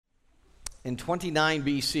In 29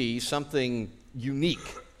 BC, something unique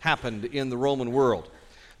happened in the Roman world.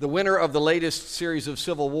 The winner of the latest series of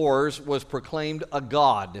civil wars was proclaimed a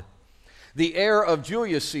god. The heir of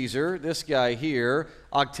Julius Caesar, this guy here,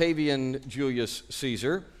 Octavian Julius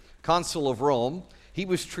Caesar, consul of Rome, he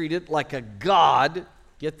was treated like a god,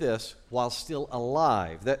 get this, while still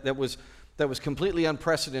alive. That was completely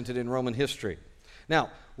unprecedented in Roman history. Now,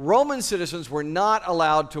 Roman citizens were not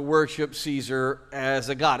allowed to worship Caesar as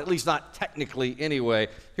a god, at least not technically anyway.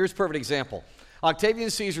 Here's a perfect example. Octavian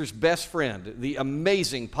Caesar's best friend, the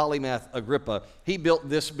amazing polymath Agrippa, he built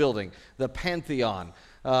this building, the Pantheon.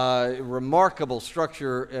 Remarkable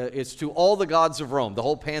structure. It's to all the gods of Rome, the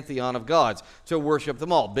whole pantheon of gods, to worship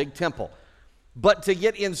them all, big temple. But to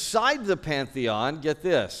get inside the Pantheon, get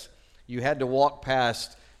this, you had to walk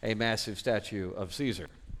past a massive statue of Caesar.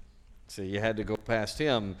 So you had to go past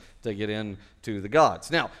him to get into the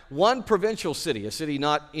gods. Now, one provincial city, a city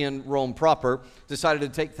not in Rome proper, decided to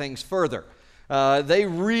take things further. They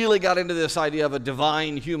really got into this idea of a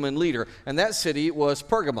divine human leader, and that city was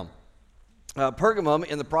Pergamum. Pergamum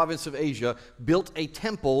in the province of Asia built a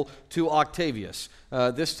temple to Octavius,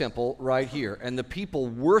 this temple right here, and the people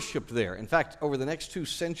worshiped there. In fact, over the next 2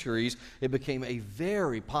 centuries, it became a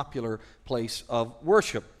very popular place of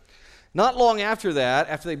worship. Not long after that,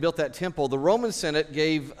 after they built that temple, the Roman Senate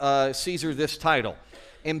gave Caesar this title,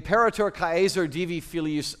 Imperator Caesar Divi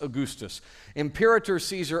Filius Augustus, Imperator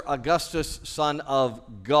Caesar Augustus, son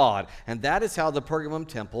of God. And that is how the Pergamum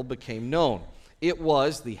temple became known. It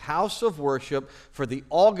was the house of worship for the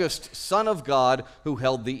august Son of God who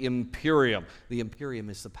held the imperium. The imperium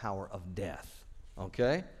is the power of death,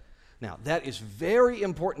 okay? Now, that is very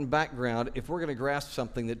important background if we're going to grasp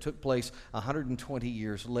something that took place 120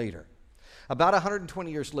 years later. About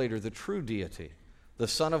 120 years later, the true deity, the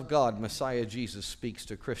Son of God, Messiah Jesus, speaks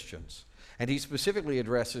to Christians. And he specifically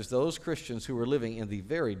addresses those Christians who were living in the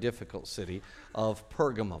very difficult city of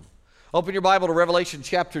Pergamum. Open your Bible to Revelation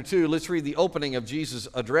chapter 2. Let's read the opening of Jesus'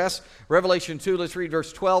 address. Revelation 2, let's read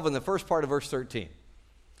verse 12 and the first part of verse 13.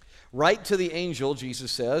 Write to the angel,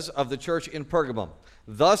 Jesus says, of the church in Pergamum.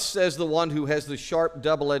 Thus says the one who has the sharp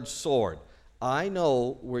double-edged sword. I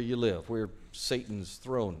know where you live, where Satan's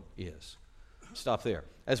throne is. Stop there.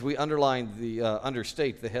 As we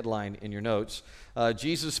understate the headline in your notes,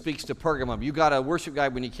 Jesus speaks to Pergamum. You got a worship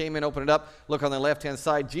guide when you came in, open it up, look on the left-hand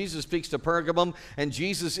side. Jesus speaks to Pergamum, and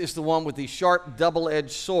Jesus is the one with the sharp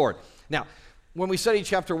double-edged sword. Now, when we studied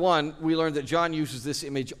chapter 1, we learned that John uses this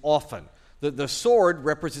image often. The sword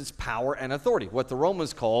represents power and authority, what the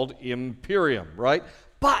Romans called imperium, right?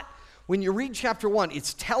 But when you read chapter 1,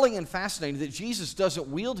 it's telling and fascinating that Jesus doesn't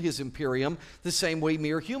wield his imperium the same way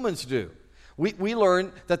mere humans do. We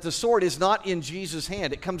learn that the sword is not in Jesus'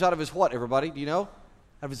 hand. It comes out of his what, everybody? Do you know?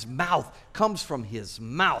 Out of his mouth. Comes from his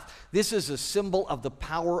mouth. This is a symbol of the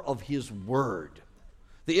power of his word.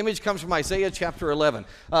 The image comes from Isaiah chapter 11.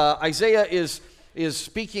 Isaiah is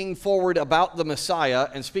speaking forward about the Messiah,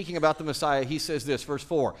 and speaking about the Messiah, he says this, verse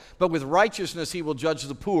 4, but with righteousness he will judge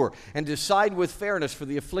the poor, and decide with fairness for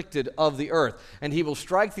the afflicted of the earth. And he will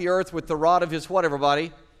strike the earth with the rod of his what,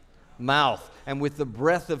 everybody? Mouth, and with the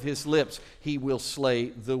breath of his lips he will slay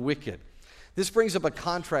the wicked. This brings up a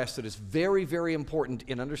contrast that is very, very important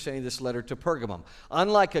in understanding this letter to Pergamum.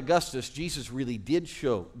 Unlike Augustus, Jesus really did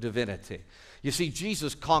show divinity. You see,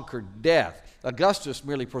 Jesus conquered death. Augustus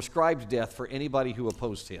merely prescribed death for anybody who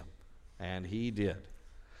opposed him, and he did.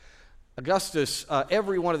 Augustus,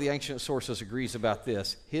 every one of the ancient sources agrees about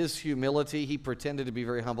this. His humility, he pretended to be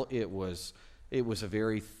very humble. It was a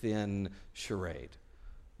very thin charade.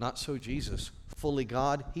 Not so Jesus. Fully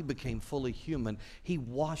God, he became fully human. He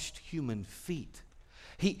washed human feet.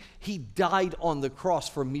 He died on the cross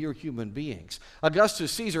for mere human beings.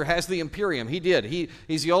 Augustus Caesar has the imperium. He did.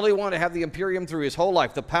 He's the only one to have the imperium through his whole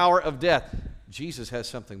life, the power of death. Jesus has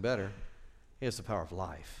something better. He has the power of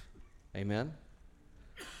life. Amen?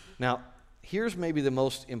 Now, here's maybe the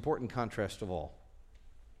most important contrast of all.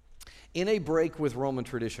 In a break with Roman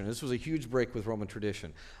tradition, this was a huge break with Roman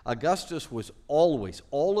tradition, Augustus was always,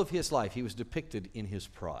 all of his life, he was depicted in his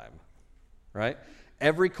prime, right?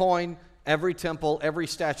 Every coin, every temple, every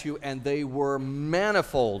statue, and they were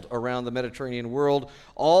manifold around the Mediterranean world,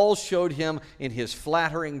 all showed him in his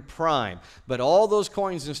flattering prime. But all those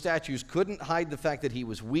coins and statues couldn't hide the fact that he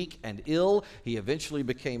was weak and ill. He eventually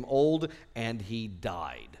became old, and he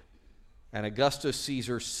died. And Augustus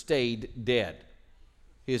Caesar stayed dead.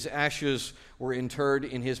 His ashes were interred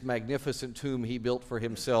in his magnificent tomb he built for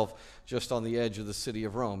himself just on the edge of the city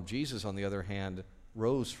of Rome. Jesus, on the other hand,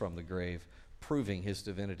 rose from the grave proving his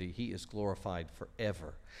divinity. He is glorified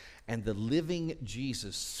forever. And the living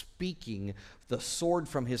Jesus speaking the sword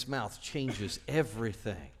from his mouth changes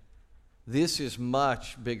everything. This is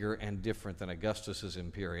much bigger and different than Augustus's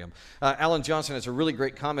imperium. Alan Johnson has a really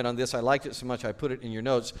great comment on this. I liked it so much I put it in your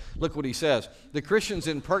notes. Look what he says. The Christians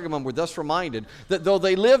in Pergamum were thus reminded that though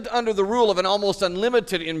they lived under the rule of an almost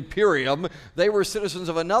unlimited imperium, they were citizens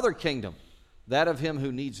of another kingdom, that of him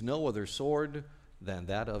who needs no other sword than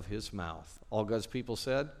that of his mouth. All God's people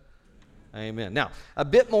said, amen. Now, a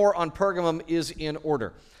bit more on Pergamum is in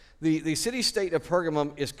order. The city-state of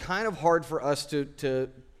Pergamum is kind of hard for us to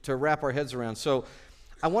wrap our heads around. So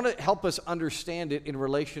I want to help us understand it in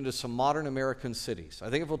relation to some modern American cities. I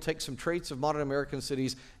think if we'll take some traits of modern American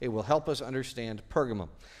cities, it will help us understand Pergamum.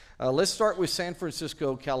 Let's start with San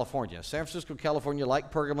Francisco, California. San Francisco, California,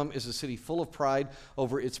 like Pergamum, is a city full of pride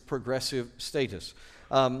over its progressive status.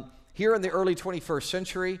 Here in the early 21st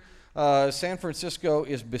century, San Francisco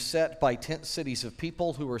is beset by tent cities of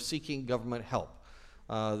people who are seeking government help.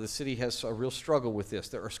 The city has a real struggle with this.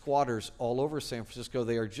 There are squatters all over San Francisco.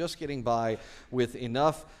 They are just getting by with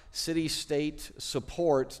enough city-state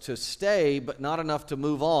support to stay, but not enough to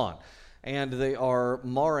move on. And they are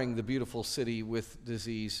marring the beautiful city with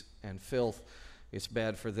disease and filth. It's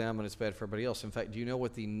bad for them and it's bad for everybody else. In fact, do you know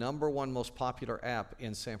what the #1 most popular app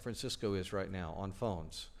in San Francisco is right now on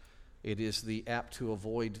phones? It is the app to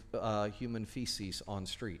avoid human feces on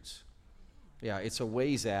streets. Yeah, it's a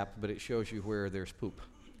Waze app, but it shows you where there's poop.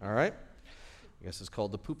 All right? I guess it's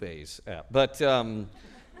called the Poopaze app. But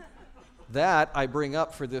that I bring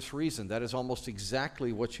up for this reason. That is almost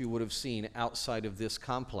exactly what you would have seen outside of this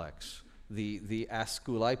complex. The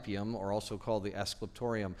Asclepium, or also called the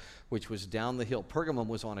Ascleptorium, which was down the hill. Pergamum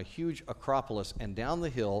was on a huge acropolis, and down the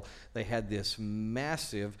hill they had this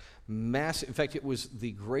massive, in fact, it was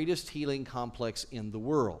the greatest healing complex in the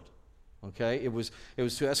world. Okay, it was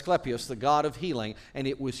to Asclepius, the god of healing, and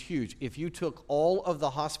it was huge. If you took all of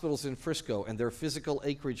the hospitals in Frisco and their physical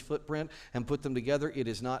acreage footprint and put them together, it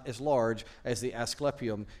is not as large as the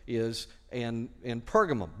Asclepium is in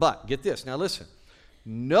Pergamum. But get this, now listen.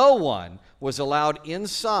 No one was allowed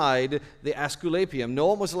inside the Asclepium. No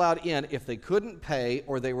one was allowed in if they couldn't pay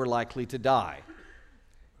or they were likely to die.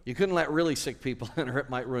 You couldn't let really sick people in or it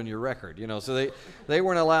might ruin your record, so they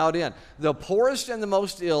weren't allowed in. The poorest and the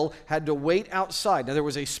most ill had to wait outside. Now, there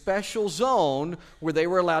was a special zone where they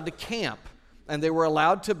were allowed to camp, and they were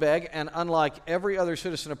allowed to beg, and unlike every other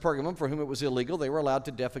citizen of Pergamum for whom it was illegal, they were allowed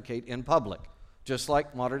to defecate in public, just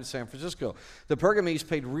like modern San Francisco. The Pergamese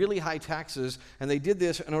paid really high taxes, and they did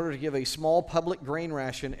this in order to give a small public grain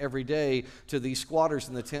ration every day to these squatters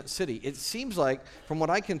in the tent city. It seems like, from what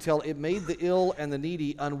I can tell, it made the ill and the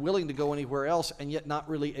needy unwilling to go anywhere else, and yet not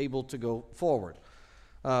really able to go forward.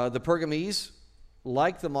 The Pergamese,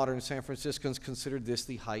 like the modern San Franciscans, considered this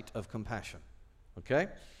the height of compassion. Okay?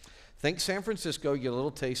 Think San Francisco, you get a little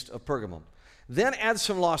taste of Pergamum. Then add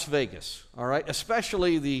some Las Vegas, all right?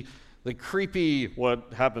 Especially the creepy,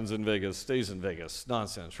 what happens in Vegas stays in Vegas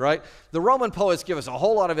nonsense, right? The Roman poets give us a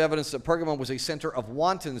whole lot of evidence that Pergamum was a center of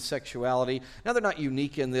wanton sexuality. Now, they're not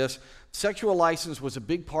unique in this. Sexual license was a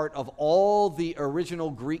big part of all the original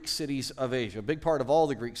Greek cities of Asia, a big part of all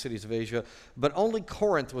the Greek cities of Asia, but only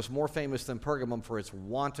Corinth was more famous than Pergamum for its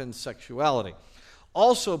wanton sexuality.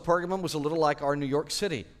 Also, Pergamum was a little like our New York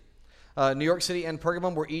City. New York City and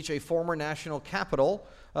Pergamum were each a former national capital,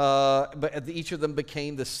 but each of them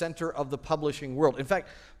became the center of the publishing world. In fact,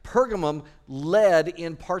 Pergamum led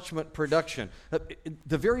in parchment production.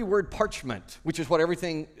 The very word parchment, which is what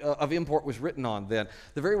everything of import was written on then,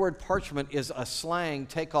 the very word parchment is a slang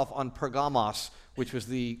takeoff on Pergamos, which was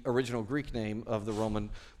the original Greek name of the Roman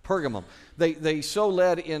Pergamum. They so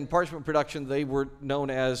led in parchment production, they were known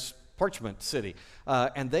as Parchment City.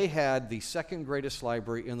 And they had the second greatest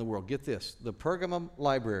library in the world. Get this, the Pergamum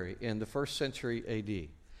Library in the 1st century A.D.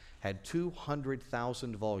 had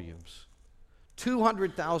 200,000 volumes,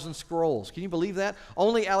 200,000 scrolls. Can you believe that?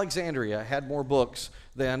 Only Alexandria had more books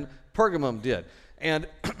than Pergamum did. And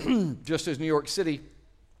just as New York City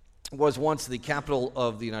was once the capital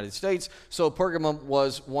of the United States, so Pergamum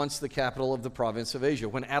was once the capital of the province of Asia.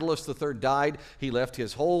 When Attalus III died, he left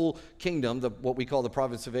his whole kingdom, what we call the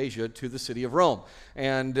province of Asia, to the city of Rome.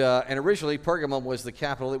 And originally, Pergamum was the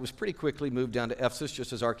capital. It was pretty quickly moved down to Ephesus,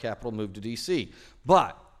 just as our capital moved to D.C.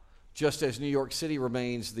 But just as New York City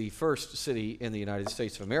remains the first city in the United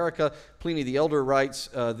States of America, Pliny the Elder writes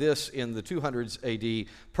this in the 200s A.D.,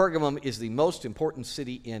 Pergamum is the most important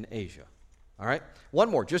city in Asia. All right?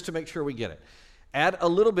 One more, just to make sure we get it. Add a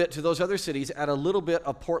little bit to those other cities, add a little bit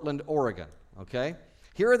of Portland, Oregon, okay?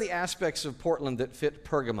 Here are the aspects of Portland that fit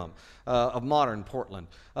Pergamum, of modern Portland.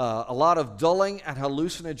 A lot of dulling and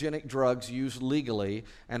hallucinogenic drugs used legally,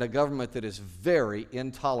 and a government that is very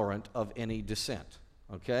intolerant of any dissent.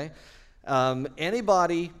 Okay?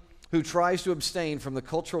 Anybody who tries to abstain from the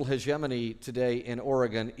cultural hegemony today in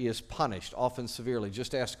Oregon is punished, often severely.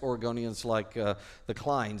 Just ask Oregonians like the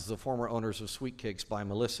Kleins, the former owners of Sweet Cakes by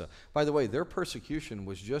Melissa. By the way, their persecution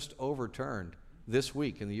was just overturned this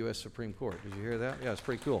week in the U.S. Supreme Court. Did you hear that? Yeah, it's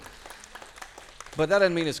pretty cool. But that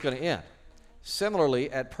doesn't mean it's going to end.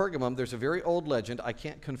 Similarly, at Pergamum, there's a very old legend. I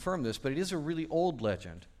can't confirm this, but it is a really old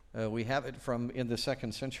legend. We have it from in the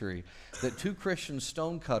 2nd century, that 2 Christian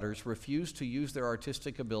stonecutters refused to use their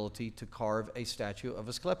artistic ability to carve a statue of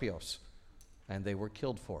Asclepios, and they were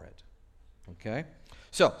killed for it. Okay?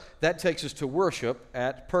 So, that takes us to worship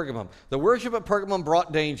at Pergamum. The worship at Pergamum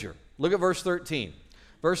brought danger. Look at verse 13.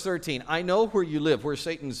 Verse 13, I know where you live, where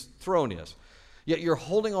Satan's throne is. Yet you're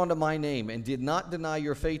holding on to my name and did not deny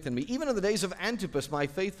your faith in me. Even in the days of Antipas, my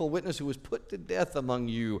faithful witness, who was put to death among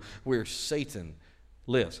you, where Satan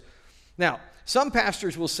lives. Now, some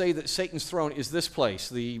pastors will say that Satan's throne is this place,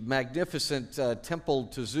 the magnificent temple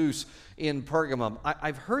to Zeus in Pergamum.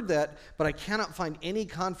 I've heard that, but I cannot find any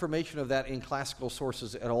confirmation of that in classical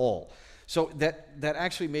sources at all. So that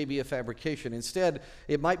actually may be a fabrication. Instead,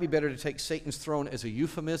 it might be better to take Satan's throne as a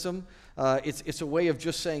euphemism. It's a way of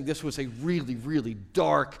just saying this was a really, really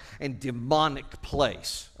dark and demonic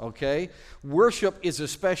place, okay? Worship is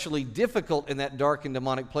especially difficult in that dark and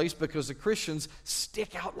demonic place because the Christians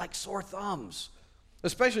stick out like sore thumbs.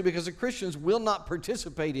 Especially because the Christians will not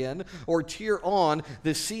participate in or cheer on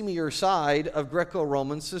the seamier side of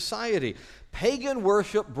Greco-Roman society. Pagan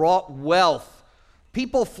worship brought wealth.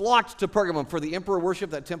 People flocked to Pergamum for the emperor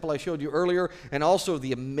worship, that temple I showed you earlier, and also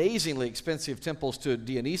the amazingly expensive temples to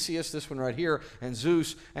Dionysius, this one right here, and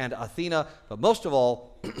Zeus and Athena. But most of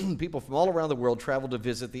all, people from all around the world traveled to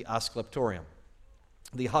visit the Ascleptorium,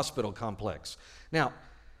 the hospital complex. Now,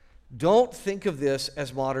 don't think of this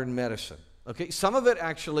as modern medicine. Okay, some of it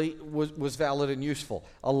actually was valid and useful.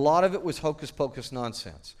 A lot of it was hocus-pocus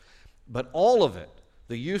nonsense. But all of it,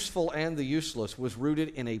 the useful and the useless, was rooted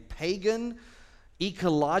in a pagan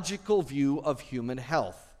ecological view of human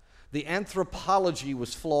health. The anthropology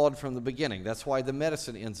was flawed from the beginning. That's why the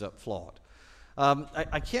medicine ends up flawed.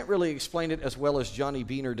 I can't really explain it as well as Johnny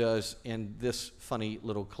Beaner does in this funny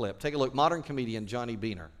little clip. Take a look. Modern comedian Johnny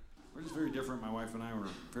Beaner. We're just very different. My wife and I were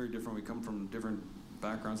very different. We come from different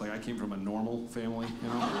backgrounds. Like, I came from a normal family, you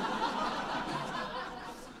know?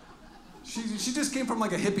 She just came from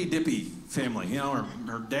like a hippy-dippy family, you know?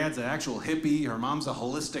 Her dad's an actual hippie. Her mom's a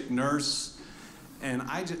holistic nurse. And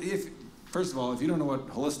first of all, if you don't know what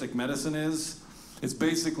holistic medicine is, it's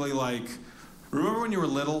basically like, remember when you were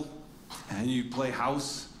little and you play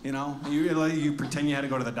house, you know? You pretend you had to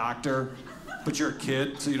go to the doctor, but you're a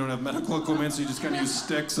kid, so you don't have medical equipment, so you just kind of use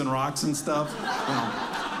sticks and rocks and stuff. You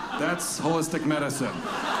know, that's holistic medicine.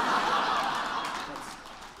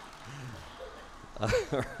 All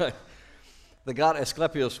right. The god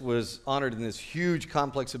Asclepios was honored in this huge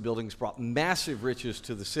complex of buildings, brought massive riches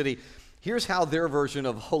to the city. Here's how their version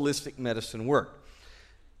of holistic medicine worked.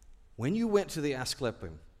 When you went to the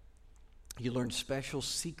Asclepium, you learned special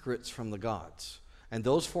secrets from the gods, and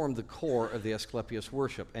those formed the core of the Asclepius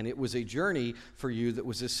worship. And it was a journey for you that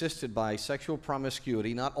was assisted by sexual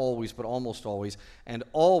promiscuity, not always, but almost always, and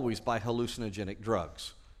always by hallucinogenic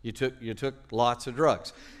drugs. You took lots of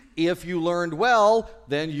drugs. If you learned well,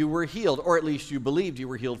 then you were healed, or at least you believed you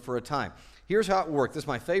were healed for a time. Here's how it worked. This is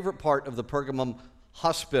my favorite part of the Pergamum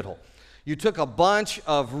hospital. You took a bunch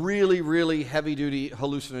of really, really heavy-duty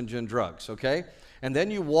hallucinogen drugs, okay? And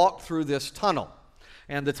then you walked through this tunnel.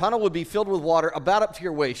 And the tunnel would be filled with water about up to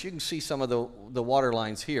your waist. You can see some of the water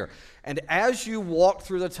lines here. And as you walked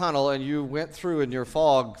through the tunnel and you went through in your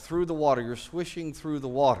fog through the water, you're swishing through the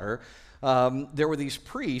water, there were these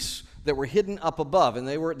priests that were hidden up above. And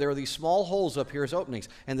there were these small holes up here as openings.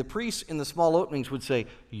 And the priests in the small openings would say,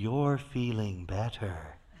 "You're feeling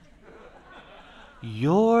better.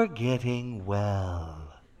 You're getting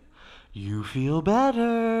well. You feel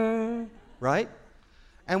better," right?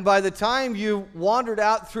 And by the time you wandered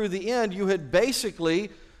out through the end, you had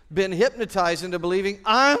basically been hypnotized into believing,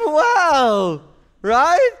 "I'm well,"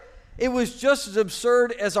 right? It was just as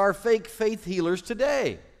absurd as our fake faith healers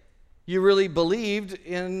today. You really believed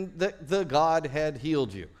in that the God had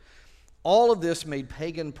healed you. All of this made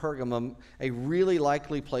pagan Pergamum a really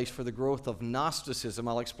likely place for the growth of Gnosticism.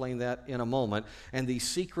 I'll explain that in a moment. And these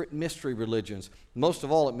secret mystery religions. Most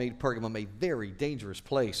of all, it made Pergamum a very dangerous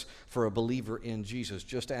place for a believer in Jesus.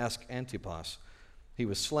 Just ask Antipas. He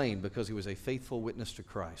was slain because he was a faithful witness to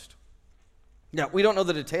Christ. Now, we don't know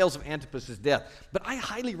the details of Antipas's death, but I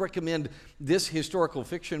highly recommend this historical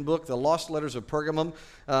fiction book, The Lost Letters of Pergamum.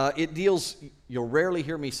 It deals, you'll rarely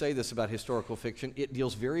hear me say this about historical fiction, it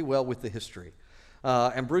deals very well with the history.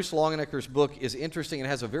 And Bruce Longenecker's book is interesting and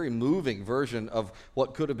has a very moving version of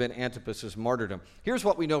what could have been Antipas's martyrdom. Here's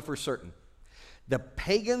what we know for certain. The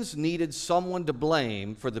pagans needed someone to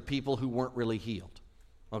blame for the people who weren't really healed,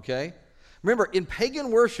 okay? Remember, in pagan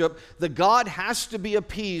worship, the god has to be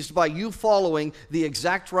appeased by you following the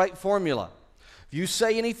exact right formula. If you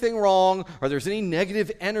say anything wrong, or there's any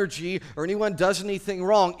negative energy, or anyone does anything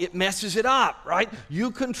wrong, it messes it up, right? You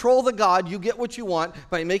control the god, you get what you want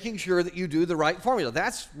by making sure that you do the right formula.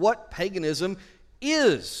 That's what paganism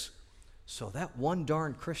is. So that one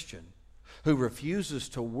darn Christian who refuses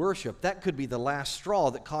to worship, that could be the last straw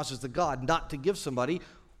that causes the god not to give somebody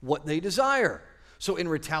what they desire. So in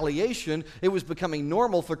retaliation, it was becoming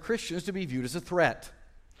normal for Christians to be viewed as a threat.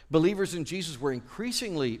 Believers in Jesus were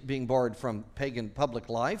increasingly being barred from pagan public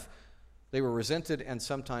life. They were resented and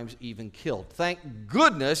sometimes even killed. Thank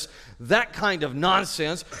goodness that kind of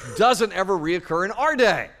nonsense doesn't ever reoccur in our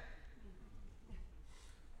day.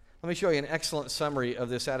 Let me show you an excellent summary of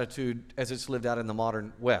this attitude as it's lived out in the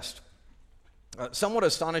modern West. Somewhat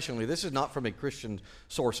astonishingly, this is not from a Christian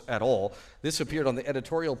source at all. This appeared on the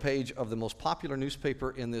editorial page of the most popular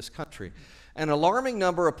newspaper in this country. An alarming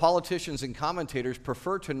number of politicians and commentators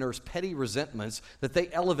prefer to nurse petty resentments that they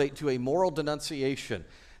elevate to a moral denunciation.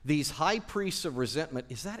 These high priests of resentment,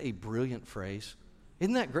 is that a brilliant phrase?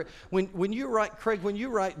 Isn't that great? When you write, Craig, when you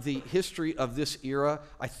write the history of this era,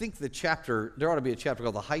 I think there ought to be a chapter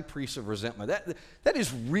called The High Priests of Resentment. That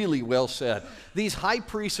is really well said. These high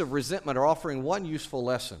priests of resentment are offering one useful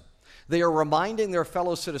lesson. They are reminding their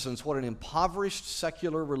fellow citizens what an impoverished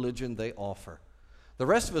secular religion they offer. The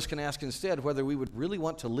rest of us can ask instead whether we would really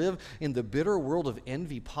want to live in the bitter world of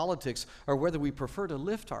envy politics or whether we prefer to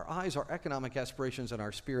lift our eyes, our economic aspirations, and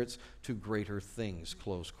our spirits to greater things,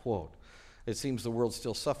 close quote. It seems the world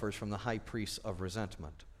still suffers from the high priests of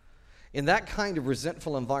resentment. In that kind of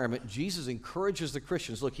resentful environment, Jesus encourages the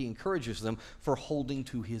Christians. Look, he encourages them for holding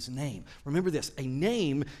to his name. Remember this, a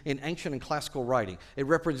name in ancient and classical writing, it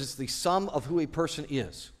represents the sum of who a person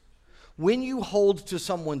is. When you hold to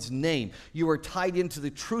someone's name, you are tied into the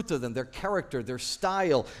truth of them, their character, their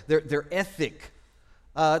style, their ethic.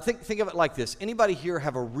 Think of it like this. Anybody here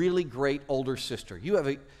have a really great older sister? You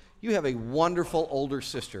have a wonderful older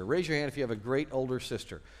sister. Raise your hand if you have a great older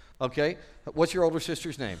sister. Okay? What's your older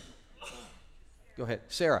sister's name? Go ahead.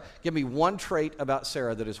 Sarah. Give me one trait about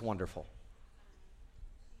Sarah that is wonderful.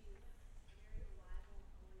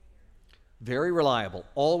 Very reliable.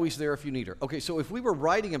 Always there if you need her. Okay, so if we were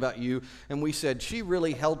writing about you and we said she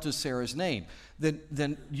really held to Sarah's name,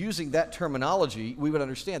 then using that terminology, we would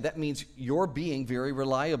understand that means you're being very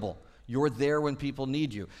reliable. You're there when people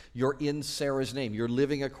need you. You're in Sarah's name. You're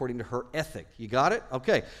living according to her ethic. You got it?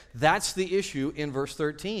 Okay. That's the issue in verse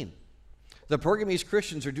 13. The Pergamese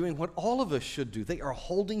Christians are doing what all of us should do. They are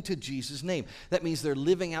holding to Jesus' name. That means they're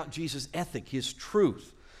living out Jesus' ethic, his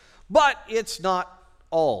truth. But it's not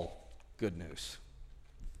all good news.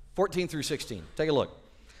 14 through 16. Take a look.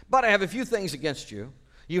 But I have a few things against you.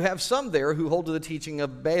 You have some there who hold to the teaching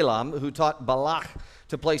of Balaam, who taught Balak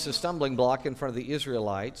to place a stumbling block in front of the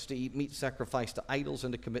Israelites, to eat meat sacrificed to idols,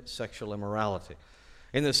 and to commit sexual immorality.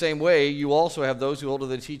 In the same way, you also have those who hold to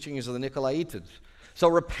the teachings of the Nicolaitans. So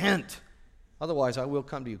repent, otherwise I will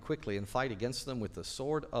come to you quickly and fight against them with the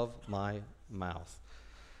sword of my mouth.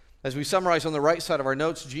 As we summarize on the right side of our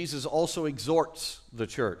notes, Jesus also exhorts the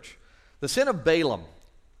church. The sin of Balaam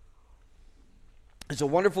is a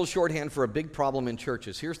wonderful shorthand for a big problem in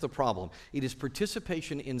churches. Here's the problem. It is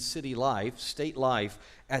participation in city life, state life,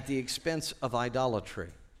 at the expense of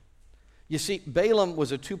idolatry. You see, Balaam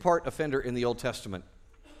was a two-part offender in the Old Testament.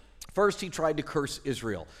 First, he tried to curse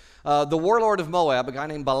Israel. The warlord of Moab, a guy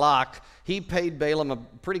named Balak, he paid Balaam a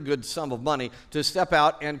pretty good sum of money to step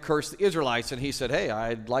out and curse the Israelites. And he said, hey,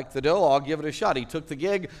 I'd like the dough, I'll give it a shot. He took the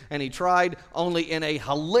gig and he tried, only in a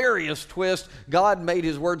hilarious twist, God made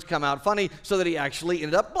his words come out funny so that he actually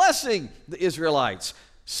ended up blessing the Israelites.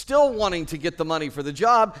 Still wanting to get the money for the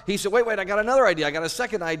job, he said, wait, I got another idea. I got a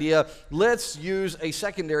second idea. Let's use a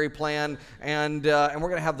secondary plan, and we're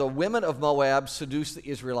going to have the women of Moab seduce the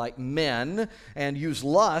Israelite men and use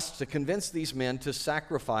lust to convince these men to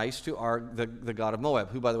sacrifice to the god of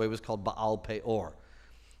Moab, who, by the way, was called Baal Peor.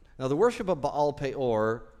 Now, the worship of Baal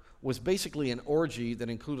Peor was basically an orgy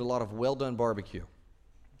that included a lot of well-done barbecue.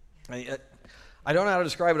 I don't know how to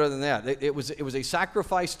describe it other than that. It was a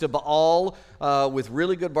sacrifice to Baal with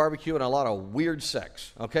really good barbecue and a lot of weird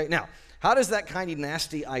sex. Okay, now, How does that kind of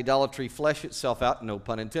nasty idolatry flesh itself out, no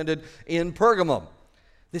pun intended, in Pergamum?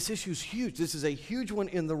 This issue is huge. This is a huge one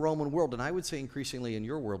in the Roman world, and I would say increasingly in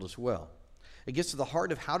your world as well. It gets to the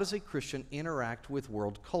heart of how does a Christian interact with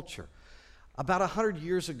world culture. About 100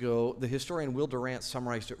 years ago, the historian Will Durant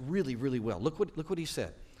summarized it really, really well. Look what he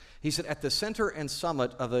said. He said, at the center and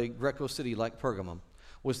summit of a Greco city like Pergamum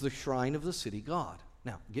was the shrine of the city god.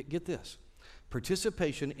 Now, get this.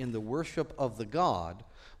 Participation in the worship of the god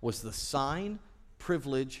was the sign,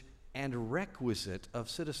 privilege, and requisite of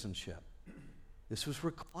citizenship. This was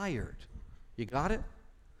required. You got it?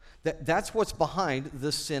 That's what's behind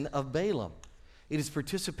the sin of Balaam. It is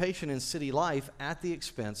participation in city life at the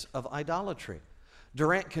expense of idolatry.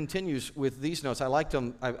 Durant continues with these notes. I liked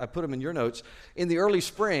them. I put them in your notes. In the early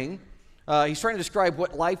spring, he's trying to describe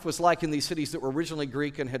what life was like in these cities that were originally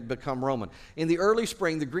Greek and had become Roman. In the early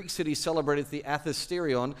spring, the Greek cities celebrated the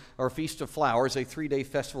Athasterion, or Feast of Flowers, a 3-day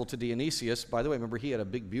festival to Dionysius. By the way, remember, he had a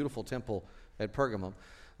big, beautiful temple at Pergamum,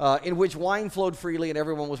 in which wine flowed freely and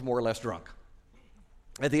everyone was more or less drunk.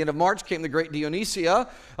 At the end of March came the Great Dionysia,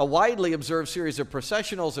 a widely observed series of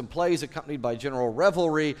processionals and plays accompanied by general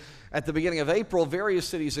revelry. At the beginning of April, various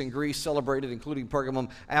cities in Greece celebrated, including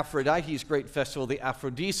Pergamum, Aphrodite's great festival, the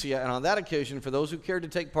Aphrodisia, and on that occasion, for those who cared to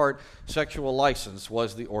take part, sexual license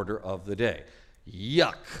was the order of the day.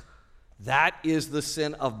 Yuck! That is the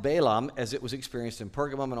sin of Balaam as it was experienced in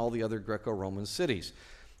Pergamum and all the other Greco-Roman cities.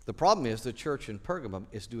 The problem is the church in Pergamum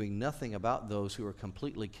is doing nothing about those who are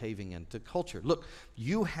completely caving into culture. Look,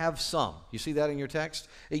 you have some. You see that in your text?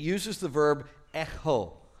 It uses the verb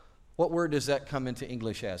echo. What word does that come into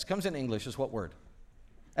English as? Comes in English as what word?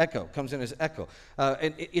 Echo. Comes in as echo.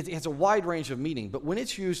 And it has a wide range of meaning, but when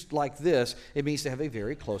it's used like this, it means to have a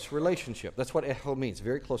very close relationship. That's what echo means,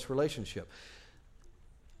 very close relationship.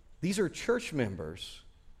 These are church members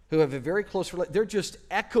who have a very close relationship. They're just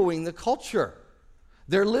echoing the culture.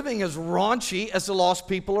 They're living as raunchy as the lost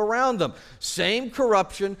people around them. Same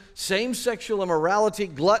corruption, same sexual immorality,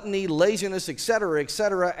 gluttony, laziness, etc.,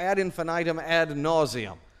 ad infinitum, ad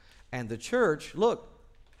nauseum. And the church, look,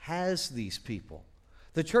 has these people.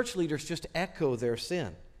 The church leaders just echo their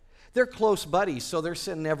sin. They're close buddies, so their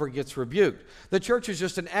sin never gets rebuked. The church is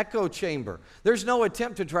just an echo chamber. There's no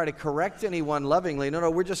attempt to try to correct anyone lovingly.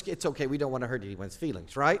 No, it's okay. We don't want to hurt anyone's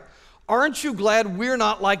feelings, right? Aren't you glad we're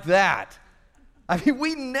not like that? I mean,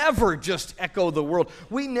 we never just echo the world.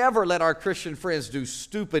 We never let our Christian friends do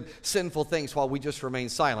stupid, sinful things while we just remain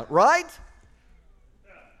silent, right?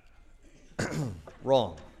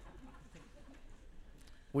 Wrong.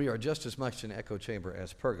 We are just as much an echo chamber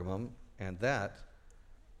as Pergamum, and that,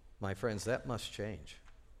 my friends, that must change.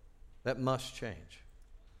 That must change.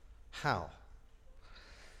 How?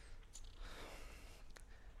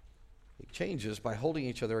 It changes by holding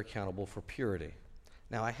each other accountable for purity.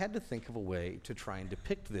 Now, I had to think of a way to try and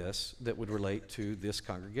depict this that would relate to this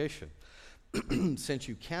congregation. Since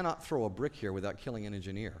you cannot throw a brick here without killing an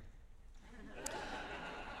engineer,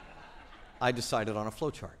 I decided on a flow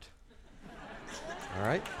chart. All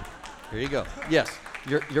right? Here you go. Yes,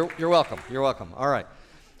 you're welcome. You're welcome. All right.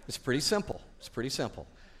 It's pretty simple. It's pretty simple.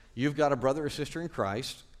 You've got a brother or sister in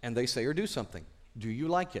Christ, and they say or do something. Do you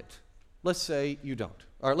like it? Let's say you don't.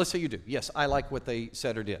 Or let's say you do. Yes, I like what they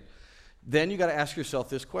said or did. Then you got to ask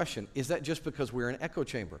yourself this question. Is that just because we're an echo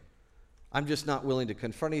chamber? I'm just not willing to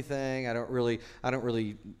confront anything. I don't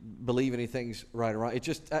really believe anything's right or wrong. I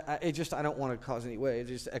don't want to cause any way. It's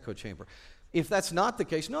just an echo chamber. If that's not the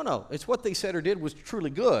case, no. It's what they said or did was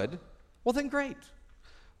truly good. Well, then great.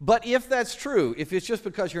 But if that's true, if it's just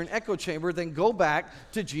because you're an echo chamber, then go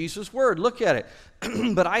back to Jesus' word. Look at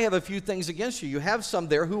it. But I have a few things against you. You have some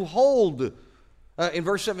there who hold. In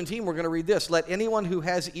verse 17, we're going to read this. Let anyone who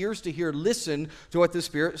has ears to hear listen to what the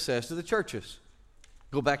Spirit says to the churches.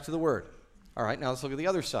 Go back to the Word. All right, now let's look at the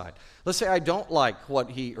other side. Let's say I don't like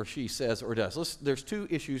what he or she says or does. There's two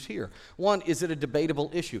issues here. One, is it a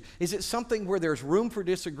debatable issue? Is it something where there's room for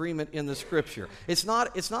disagreement in the Scripture? It's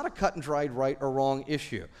not a cut and dried right or wrong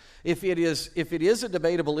issue. If it is a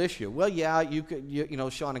debatable issue, well, yeah, you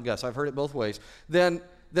know, Sean and Gus, I've heard it both ways. Then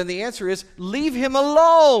the answer is leave him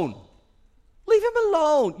alone. Leave him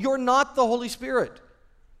alone. You're not the Holy Spirit.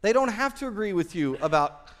 They don't have to agree with you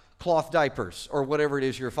about cloth diapers or whatever it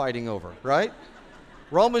is you're fighting over, right?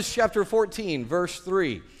 Romans chapter 14, verse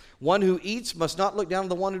 3. One who eats must not look down on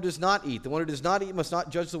the one who does not eat. The one who does not eat must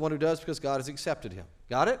not judge the one who does, because God has accepted him.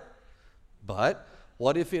 Got it? But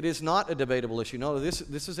what if it is not a debatable issue? No, this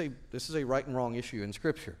is a right and wrong issue in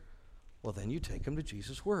Scripture. Well, then you take him to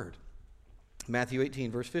Jesus' word. Matthew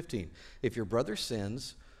 18, verse 15. If your brother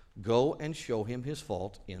sins, go and show him his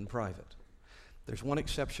fault in private. There's one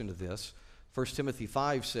exception to this. 1 Timothy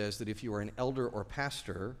 5 says that if you are an elder or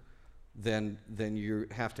pastor, then you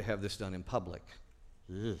have to have this done in public.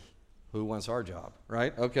 Ugh. Who wants our job,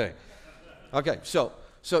 right? Okay. So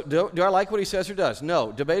do I like what he says or does?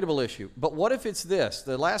 No, debatable issue. But what if it's this?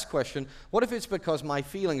 The last question, what if it's because my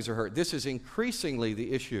feelings are hurt? This is increasingly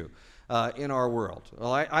the issue in our world.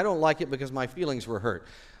 Well, I don't like it because my feelings were hurt.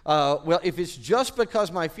 Well, if it's just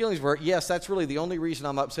because my feelings were hurt, yes, that's really the only reason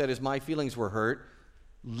I'm upset is my feelings were hurt.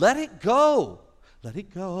 Let it go. Let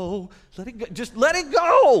it go. Let it go. Just let it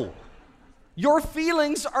go. Your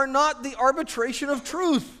feelings are not the arbitration of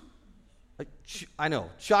truth. I know,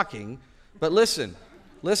 shocking, but listen,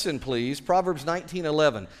 please. Proverbs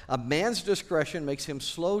 19:11. A man's discretion makes him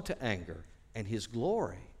slow to anger, and his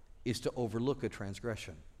glory is to overlook a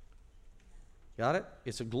transgression. Got it?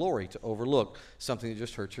 It's a glory to overlook something that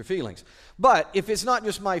just hurts your feelings. But if it's not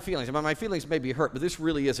just my feelings, I mean, my feelings may be hurt, but this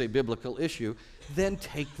really is a biblical issue, then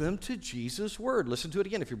take them to Jesus' word. Listen to it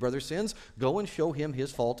again. If your brother sins, go and show him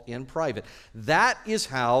his fault in private. That is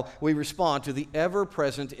how we respond to the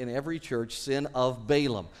ever-present in every church sin of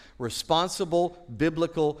Balaam. Responsible,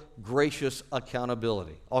 biblical, gracious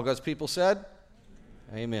accountability. All God's people said?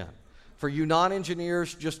 Amen. For you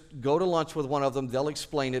non-engineers, just go to lunch with one of them. They'll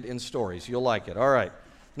explain it in stories. You'll like it. All right.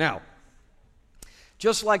 Now,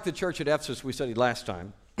 just like the church at Ephesus we studied last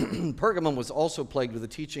time, Pergamum was also plagued with the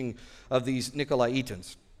teaching of these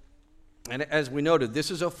Nicolaitans. And as we noted,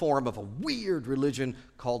 this is a form of a weird religion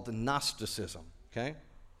called the Gnosticism. Okay?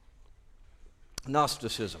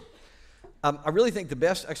 Gnosticism. I really think the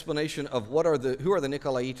best explanation of who are the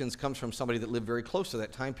Nicolaitans comes from somebody that lived very close to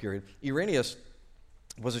that time period. Irenaeus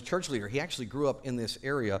was a church leader. He actually grew up in this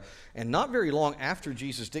area, and not very long after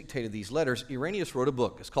Jesus dictated these letters, Irenaeus wrote a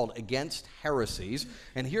book. It's called Against Heresies,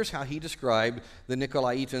 and here's how he described the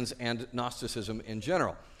Nicolaitans and Gnosticism in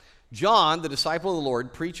general. John, the disciple of the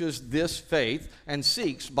Lord, preaches this faith and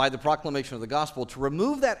seeks, by the proclamation of the gospel, to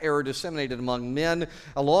remove that error disseminated among men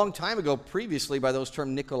a long time ago previously by those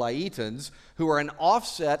termed Nicolaitans, who are an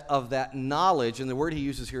offset of that knowledge, and the word he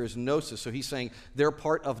uses here is gnosis, so he's saying they're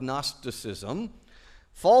part of Gnosticism.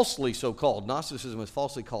 Falsely so called. Gnosticism is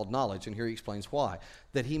falsely called knowledge, and here he explains why.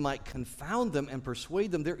 That he might confound them and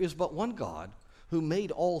persuade them there is but one God who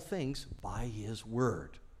made all things by his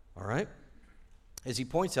word. All right? As he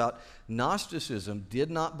points out, Gnosticism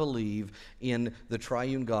did not believe in the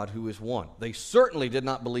triune God who is one. They certainly did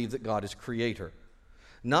not believe that God is creator.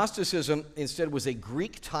 Gnosticism instead was a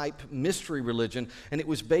Greek-type mystery religion, and it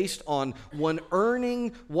was based on one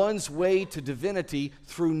earning one's way to divinity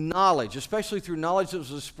through knowledge, especially through knowledge that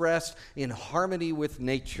was expressed in harmony with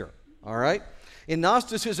nature. All right? In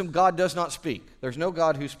Gnosticism, God does not speak. There's no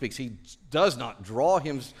God who speaks. He does not draw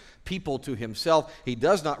people to himself. He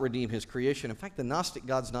does not redeem his creation. In fact, the Gnostic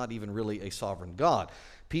God's not even really a sovereign God.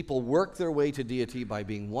 People work their way to deity by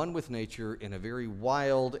being one with nature in a very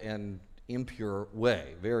wild and impure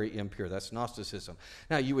way, very impure. That's Gnosticism.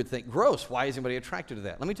 Now, you would think, gross, why is anybody attracted to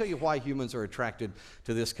that? Let me tell you why humans are attracted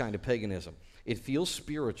to this kind of paganism. It feels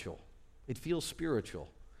spiritual. It feels spiritual.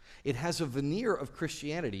 It has a veneer of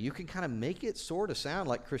Christianity. You can kind of make it sort of sound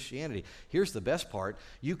like Christianity. Here's the best part.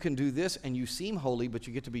 You can do this and you seem holy, but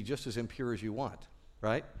you get to be just as impure as you want,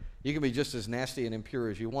 right? You can be just as nasty and impure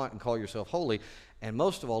as you want and call yourself holy. And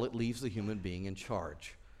most of all, it leaves the human being in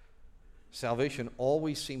charge. Salvation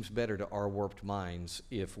always seems better to our warped minds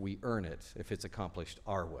if we earn it, if it's accomplished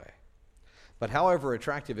our way. But however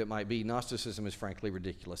attractive it might be, Gnosticism is frankly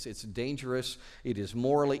ridiculous. It's dangerous. It is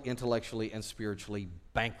morally, intellectually, and spiritually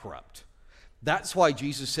bankrupt. That's why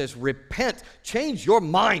Jesus says, repent, change your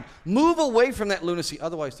mind, move away from that lunacy.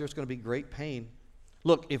 Otherwise, there's going to be great pain.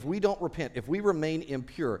 Look, if we don't repent, if we remain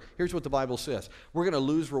impure, here's what the Bible says. We're going to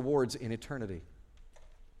lose rewards in eternity.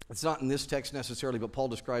 It's not in this text necessarily, but Paul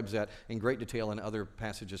describes that in great detail in other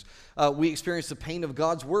passages. We experience the pain of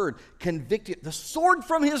God's word, convicted, the sword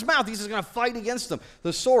from his mouth. He's going to fight against them.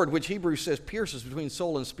 The sword, which Hebrews says pierces between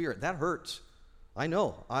soul and spirit. That hurts. I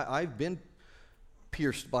know. I've been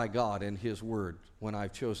pierced by God and his word when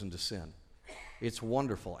I've chosen to sin. It's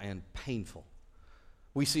wonderful and painful.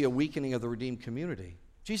 We see a weakening of the redeemed community.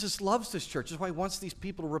 Jesus loves this church. That's why he wants these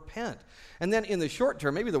people to repent. And then in the short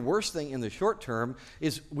term, maybe the worst thing in the short term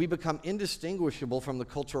is we become indistinguishable from the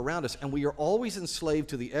culture around us, and we are always enslaved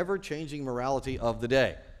to the ever-changing morality of the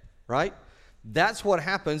day, right? That's what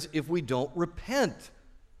happens if we don't repent.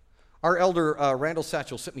 Our elder, Randall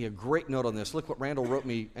Satchel, sent me a great note on this. Look what Randall wrote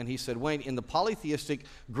me, and he said, Wayne, in the polytheistic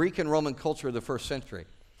Greek and Roman culture of the first century,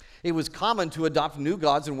 it was common to adopt new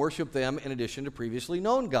gods and worship them in addition to previously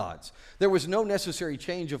known gods. There was no necessary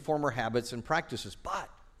change of former habits and practices. But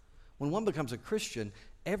when one becomes a Christian,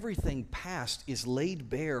 everything past is laid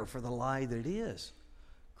bare for the lie that it is.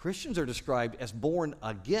 Christians are described as born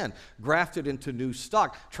again, grafted into new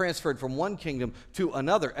stock, transferred from one kingdom to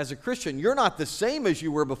another. As a Christian, you're not the same as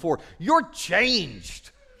you were before. You're changed.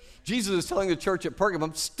 Jesus is telling the church at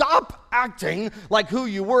Pergamum, stop acting like who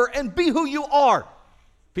you were and be who you are.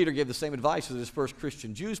 Peter gave the same advice to the dispersed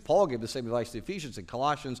Christian Jews. Paul gave the same advice to the Ephesians and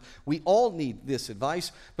Colossians. We all need this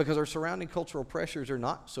advice because our surrounding cultural pressures are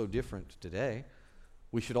not so different today.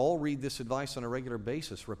 We should all read this advice on a regular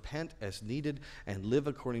basis, repent as needed, and live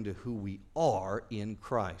according to who we are in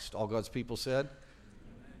Christ. All God's people said?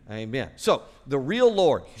 Amen. So, the real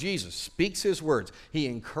Lord, Jesus, speaks his words. He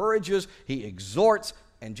encourages, he exhorts,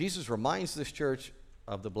 and Jesus reminds this church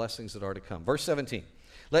of the blessings that are to come. Verse 17,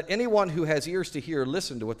 let anyone who has ears to hear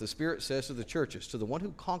listen to what the Spirit says to the churches. To the one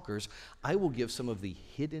who conquers, I will give some of the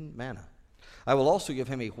hidden manna. I will also give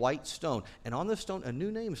him a white stone, and on this stone a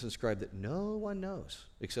new name is inscribed that no one knows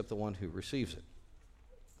except the one who receives it.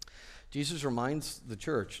 Jesus reminds the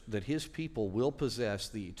church that his people will possess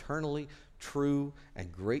the eternally true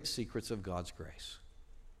and great secrets of God's grace.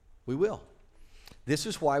 We will. This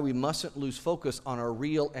is why we mustn't lose focus on our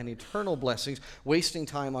real and eternal blessings, wasting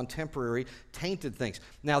time on temporary, tainted things.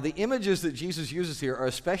 Now, the images that Jesus uses here are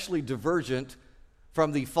especially divergent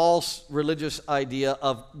from the false religious idea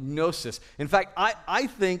of gnosis. In fact, I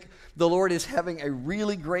think the Lord is having a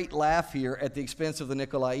really great laugh here at the expense of the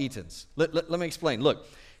Nicolaitans. Let me explain. Look,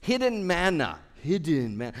 hidden manna.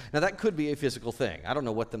 Hidden manna. Now, that could be a physical thing. I don't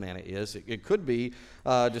know what the manna is. It could be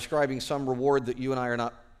describing some reward that you and I are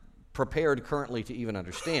not prepared currently to even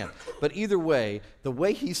understand. But either way, the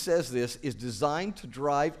way he says this is designed to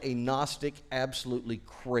drive a Gnostic absolutely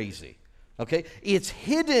crazy. Okay? It's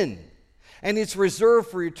hidden. And it's reserved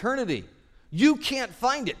for eternity. You can't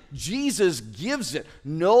find it. Jesus gives it.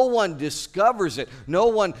 No one discovers it. No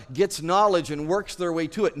one gets knowledge and works their way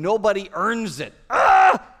to it. Nobody earns it.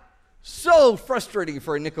 So frustrating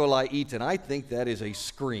for a Nicolaitan. I think that is a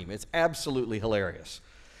scream. It's absolutely hilarious.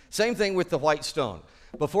 Same thing with the white stone.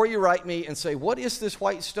 Before you write me and say, what is this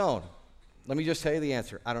white stone? Let me just tell you the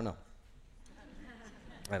answer. I don't know.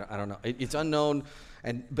 I don't know. It's unknown.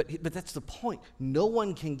 But that's the point. No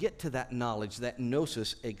one can get to that knowledge, that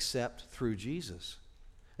gnosis, except through Jesus,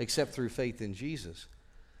 except through faith in Jesus.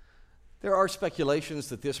 There are speculations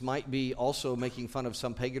that this might be also making fun of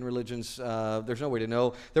some pagan religions. There's no way to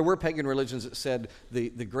know. There were pagan religions that said the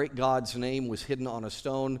great God's name was hidden on a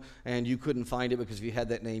stone, and you couldn't find it because if you had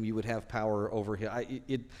that name, you would have power over him.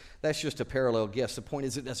 That's just a parallel guess. The point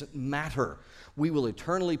is it doesn't matter. We will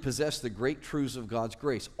eternally possess the great truths of God's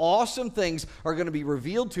grace. Awesome things are going to be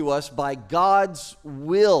revealed to us by God's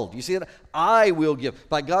will. Do you see that? I will give.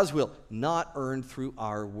 By God's will, not earned through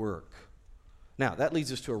our work. Now, that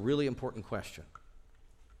leads us to a really important question.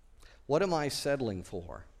 What am I settling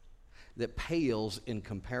for that pales in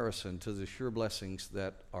comparison to the sure blessings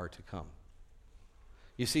that are to come?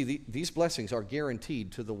 You see, these blessings are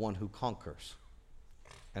guaranteed to the one who conquers.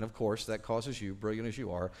 And of course, that causes you, brilliant as you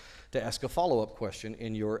are, to ask a follow-up question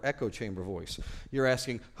in your echo chamber voice. You're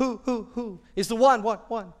asking, who is the one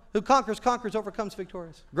who conquers, overcomes,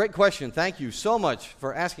 victorious? Great question. Thank you so much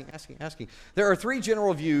for asking. There are three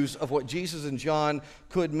general views of what Jesus and John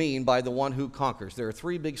could mean by the one who conquers. There are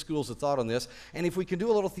three big schools of thought on this, and if we can do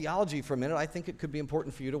a little theology for a minute, I think it could be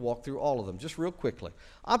important for you to walk through all of them, just real quickly.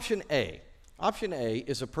 Option A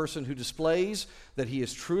is a person who displays that he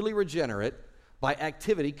is truly regenerate by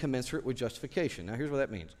activity commensurate with justification. Now, here's what that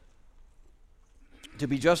means. To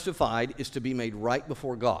be justified is to be made right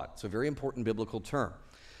before God. It's a very important biblical term.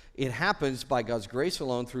 It happens by God's grace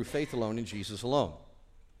alone, through faith alone, in Jesus alone.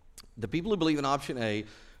 The people who believe in option A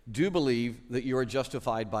do believe that you are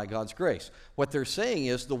justified by God's grace. What they're saying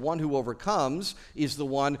is the one who overcomes is the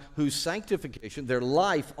one whose sanctification, their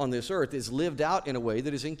life on this earth, is lived out in a way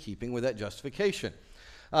that is in keeping with that justification.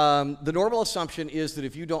 The normal assumption is that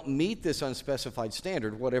if you don't meet this unspecified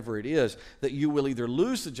standard, whatever it is, that you will either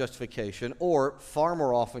lose the justification or, far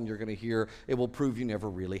more often you're going to hear, it will prove you never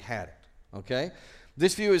really had it. Okay?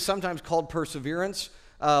 This view is sometimes called perseverance.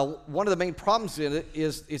 One of the main problems in it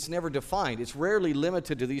is it's never defined. It's rarely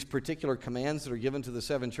limited to these particular commands that are given to the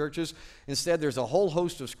seven churches. Instead, there's a whole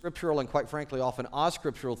host of scriptural and, quite frankly, often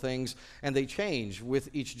ascriptural things, and they change with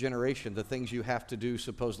each generation, the things you have to do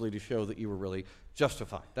supposedly to show that you were really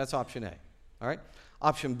justified. That's option A. All right?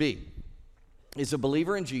 Option B is a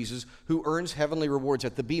believer in Jesus who earns heavenly rewards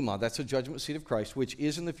at the Bema. That's the judgment seat of Christ, which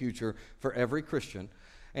is in the future for every Christian.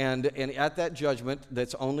 And at that judgment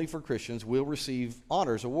that's only for Christians, we'll receive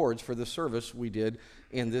honors, awards for the service we did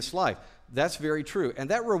in this life. That's very true. And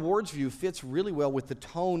that rewards view fits really well with the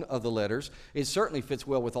tone of the letters. It certainly fits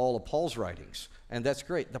well with all of Paul's writings. And that's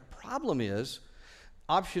great. The problem is,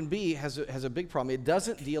 option B has a big problem. It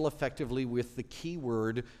doesn't deal effectively with the key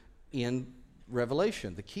word in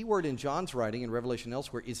Revelation. The key word in John's writing in Revelation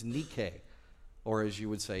elsewhere is Nike, or as you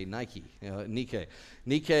would say, Nike, Nike.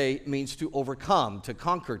 Nike means to overcome, to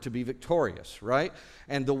conquer, to be victorious, right?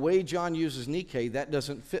 And the way John uses Nike, that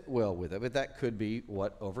doesn't fit well with it, but that could be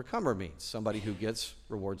what overcomer means, somebody who gets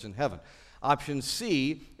rewards in heaven. Option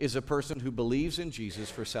C is a person who believes in Jesus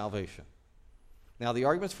for salvation. Now, the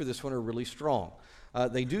arguments for this one are really strong.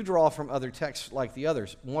 They do draw from other texts like the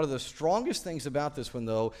others. One of the strongest things about this one,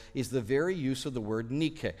 though, is the very use of the word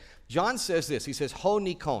Nike. John says this. He says, ho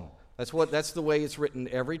nikon. That's the way it's written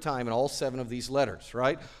every time in all 7 of these letters,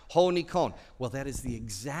 right? Ho nikon. Well, that is the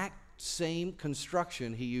exact same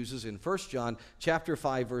construction he uses in 1 John chapter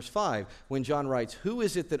 5, verse 5, when John writes, who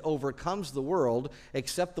is it that overcomes the world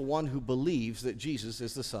except the one who believes that Jesus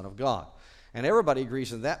is the Son of God? And everybody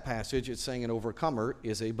agrees in that passage it's saying an overcomer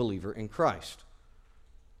is a believer in Christ.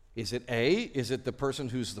 Is it A? Is it the person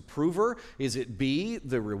who's the prover? Is it B,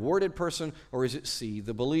 the rewarded person? Or is it C,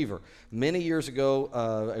 the believer? Many years ago,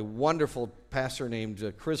 a wonderful pastor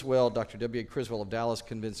named Criswell, Dr. W.A. Criswell of Dallas,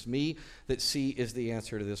 convinced me that C is the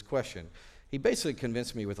answer to this question. He basically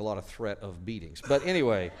convinced me with a lot of threat of beatings. But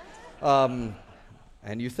anyway, and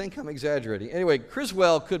you think I'm exaggerating. Anyway,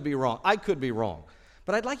 Criswell could be wrong. I could be wrong.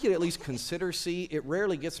 But I'd like you to at least consider C. It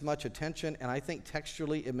rarely gets much attention, and I think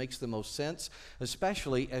textually it makes the most sense,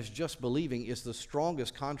 especially as just believing is the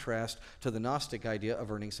strongest contrast to the Gnostic idea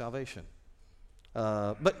of earning salvation.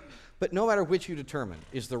 But no matter which you determine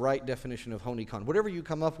is the right definition of ho nikon, whatever you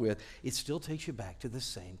come up with, it still takes you back to the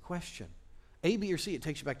same question. A, B, or C, it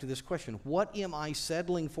takes you back to this question. What am I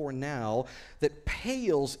settling for now that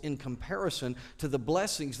pales in comparison to the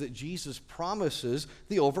blessings that Jesus promises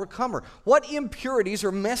the overcomer? What impurities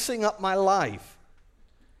are messing up my life?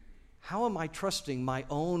 How am I trusting my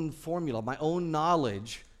own formula, my own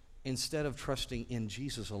knowledge, instead of trusting in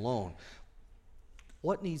Jesus alone?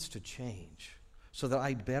 What needs to change so that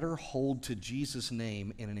I better hold to Jesus'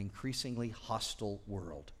 name in an increasingly hostile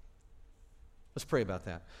world? Let's pray about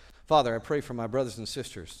that. Father, I pray for my brothers and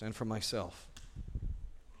sisters and for myself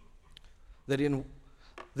that in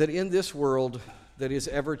this world that is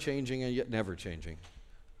ever changing and yet never changing,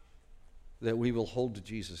 that we will hold to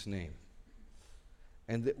Jesus' name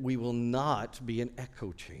and that we will not be an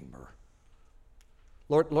echo chamber.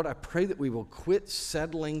 Lord, I pray that we will quit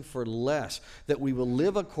settling for less, that we will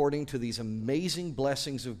live according to these amazing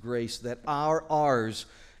blessings of grace that are ours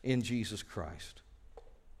in Jesus Christ.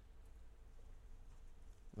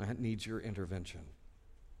 That needs your intervention.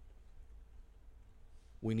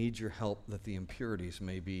 We need your help that the impurities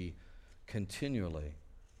may be continually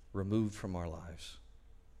removed from our lives.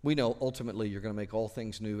 We know ultimately you're going to make all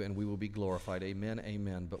things new and we will be glorified. Amen,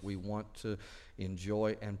 amen. But we want to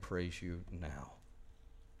enjoy and praise you now.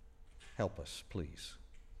 Help us, please.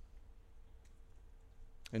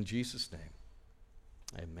 In Jesus' name,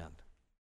 amen.